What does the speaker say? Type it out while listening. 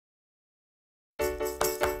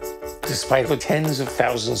despite the tens of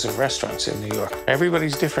thousands of restaurants in New York.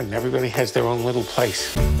 Everybody's different. Everybody has their own little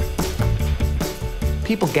place.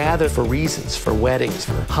 People gather for reasons, for weddings,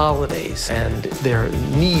 for holidays, and they're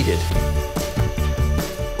needed.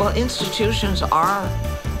 Well, institutions are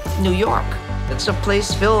New York. It's a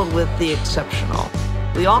place filled with the exceptional.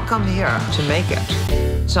 We all come here to make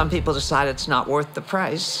it. Some people decide it's not worth the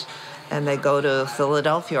price, and they go to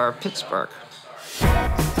Philadelphia or Pittsburgh.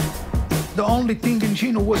 The only thing in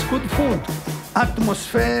Gino was good food.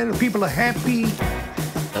 Atmosphere, people are happy.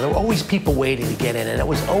 There were always people waiting to get in, and it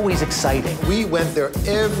was always exciting. We went there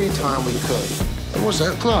every time we could. It was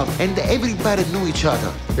a club, and everybody knew each other.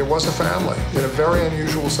 It was a family, in a very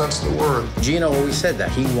unusual sense of the word. Gino always said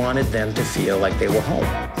that. He wanted them to feel like they were home.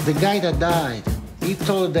 The guy that died, he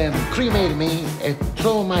told them, cremate me and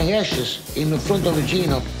throw my ashes in the front of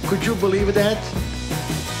Gino. Could you believe that?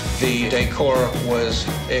 The decor was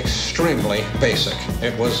extremely basic.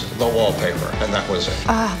 It was the wallpaper, and that was it.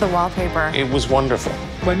 Ah, the wallpaper. It was wonderful.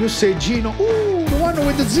 When you say Gino, ooh, the one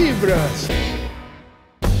with the zebras.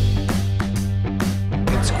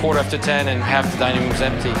 It's 10:15 and half the dining room's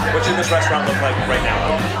empty. What does this restaurant look like right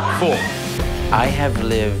now? Full. I have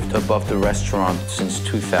lived above the restaurant since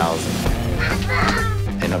 2000.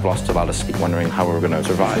 And I've lost a lot of sleep wondering how we're going to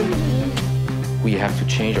survive. We have to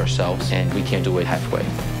change ourselves, and we can't do it halfway.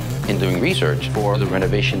 In doing research for the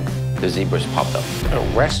renovation, the zebras popped up. A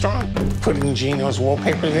restaurant putting Gino's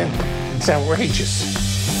wallpapers in? It's outrageous.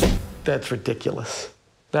 That's ridiculous.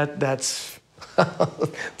 That's that's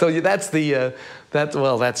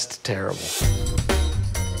terrible.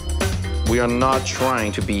 We are not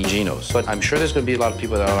trying to be Gino's, but I'm sure there's going to be a lot of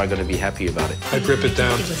people that are going to be happy about it. I'd rip it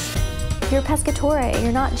down. You're Pescatore,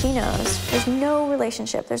 you're not Gino's. There's no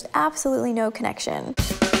relationship, there's absolutely no connection.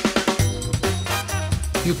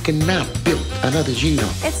 You cannot build another Gino.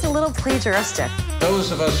 It's a little plagiaristic.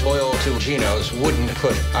 Those of us loyal to Gino's wouldn't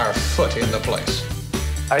put our foot in the place.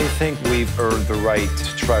 I think we've earned the right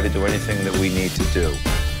to try to do anything that we need to do.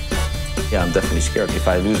 Yeah, I'm definitely scared. If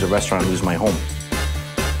I lose the restaurant, I lose my home.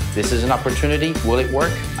 This is an opportunity. Will it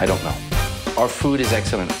work? I don't know. Our food is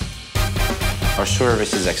excellent. Our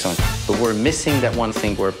service is excellent. But we're missing that one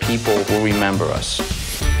thing where people will remember us.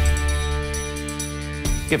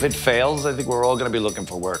 If it fails, I think we're all going to be looking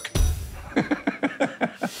for work.